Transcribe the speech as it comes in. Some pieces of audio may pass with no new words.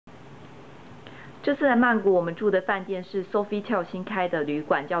这次来曼谷，我们住的饭店是 Sofitel 新开的旅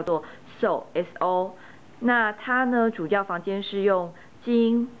馆，叫做 So。那它呢，主要房间是用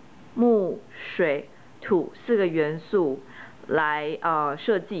金、木、水、土4个元素来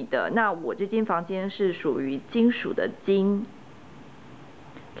设计的。那我这间房间是属于金属的金。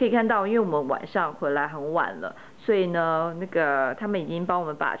可以看到，因为我们晚上回来很晚了，所以呢，他们已经帮我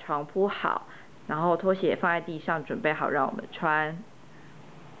们把床铺好，然后拖鞋放在地上，准备好让我们穿。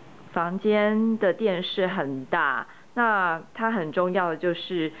房间的电视很大，那它很重要的就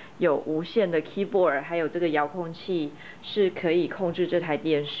是有无线的 keyboard， 还有这个遥控器是可以控制这台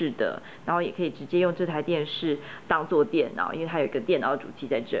电视的，然后也可以直接用这台电视当做电脑，因为它有一个电脑主机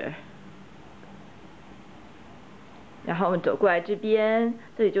在这儿。然后我们走过来这边，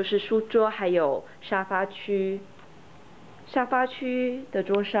这里就是书桌还有沙发区。沙发区的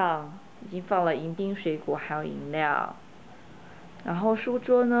桌上已经放了迎宾水果还有饮料。然后书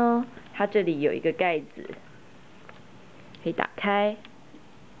桌呢，它这里有一个盖子，可以打开，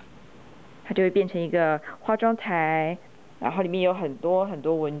它就会变成一个化妆台，然后里面有很多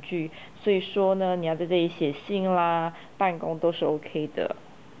文具，所以说呢，你要在这里写信啦、办公都是 OK 的。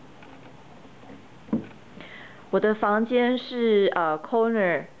我的房间是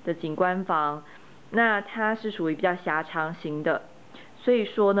corner 的景观房，那它是属于比较狭长型的。所以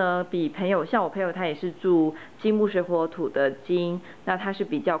说呢，比像我朋友他也是住金木水火土的金，那它是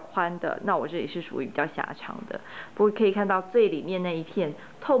比较宽的，那我这里是属于比较狭长的。不过可以看到最里面那一片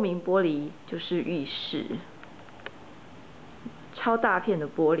透明玻璃就是浴室，超大片的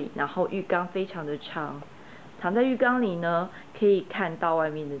玻璃，然后浴缸非常的长，躺在浴缸里呢可以看到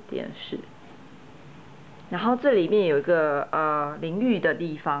外面的电视。然后这里面有一个淋浴的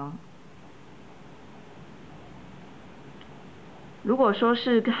地方。如果说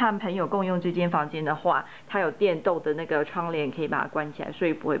是和朋友共用这间房间的话，它有电动的那个窗帘可以把它关起来，所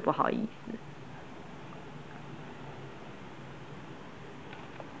以不会不好意思。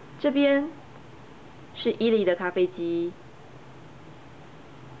这边是伊犁的咖啡机，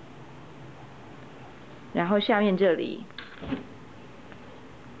然后下面这里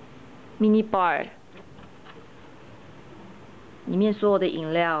mini bar， 里面所有的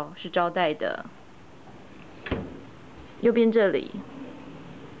饮料是招待的。右边这里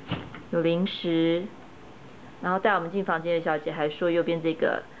有零食，然后带我们进房间的小姐还说右边这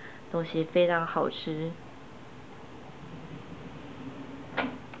个东西非常好吃。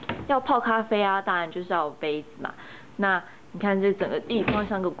要泡咖啡啊，当然就是要有杯子嘛。那你看这整个地方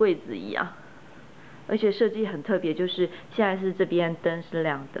像个柜子一样，而且设计很特别，就是现在是这边灯是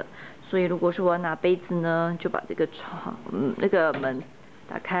亮的，所以如果说我要拿杯子呢，就把这个那个门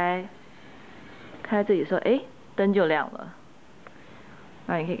打开，开在这里的时候，哎，灯就亮了。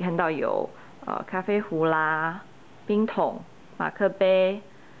那你可以看到有咖啡壶啦、冰桶、马克杯，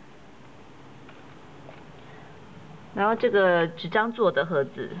然后这个纸张做的盒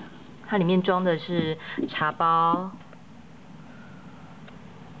子，它里面装的是茶包。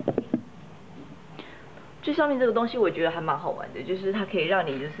最上面这个东西我觉得还蛮好玩的，就是它可以让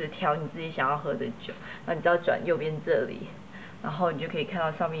你就是调你自己想要喝的酒，然后你只要转右边这里，然后你就可以看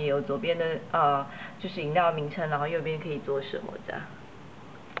到上面有左边的就是饮料名称，然后右边可以做什么这样。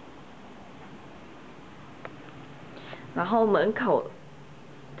然后门口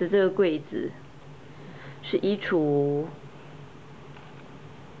的这个柜子是衣橱，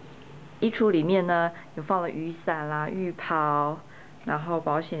衣橱里面呢有放了雨伞啦、浴袍，然后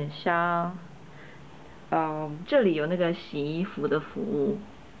保险箱。这里有那个洗衣服的服务。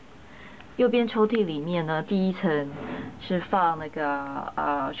右边抽屉里面呢，第一层是放那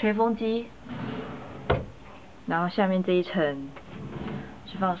个吹风机，然后下面这一层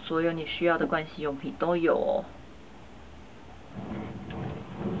是放所有你需要的盥洗用品都有哦。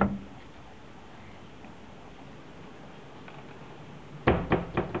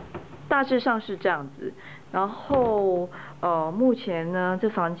大致上是这样子，然后目前呢，这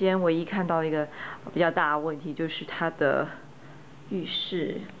房间唯一看到一个比较大的问题就是它的浴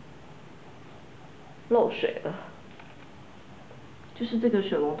室漏水了，就是这个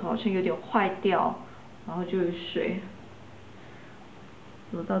水龙头好像有点坏掉，然后就有水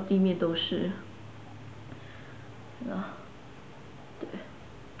流到地面都是，对，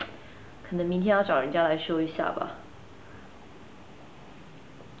可能明天要找人家来修一下吧。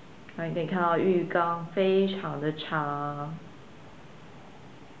那你可以看到浴缸非常的长，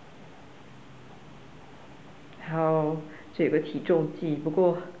然后这有个体重计，不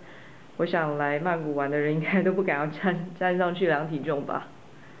过我想来曼谷玩的人应该都不敢要站上去量体重吧。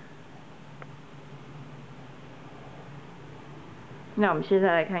那我们现在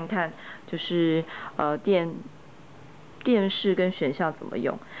来看看，就是电视跟选项怎么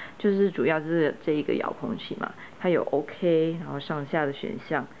用，就是主要就是这一个遥控器嘛，它有 OK， 然后上下的选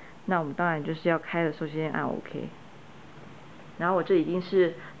项。那我们当然就是要开的时候先按 OK。然后我这已经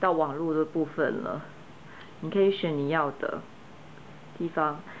是到网络的部分了，你可以选你要的地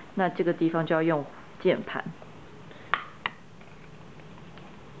方，那这个地方就要用键盘。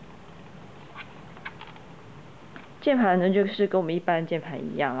键盘呢就是跟我们一般键盘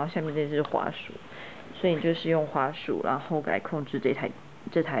一样，然后下面这是滑鼠，所以你就是用滑鼠，然后来控制这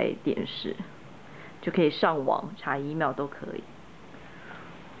台电视，就可以上网查email都可以。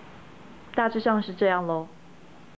大致上是这样咯。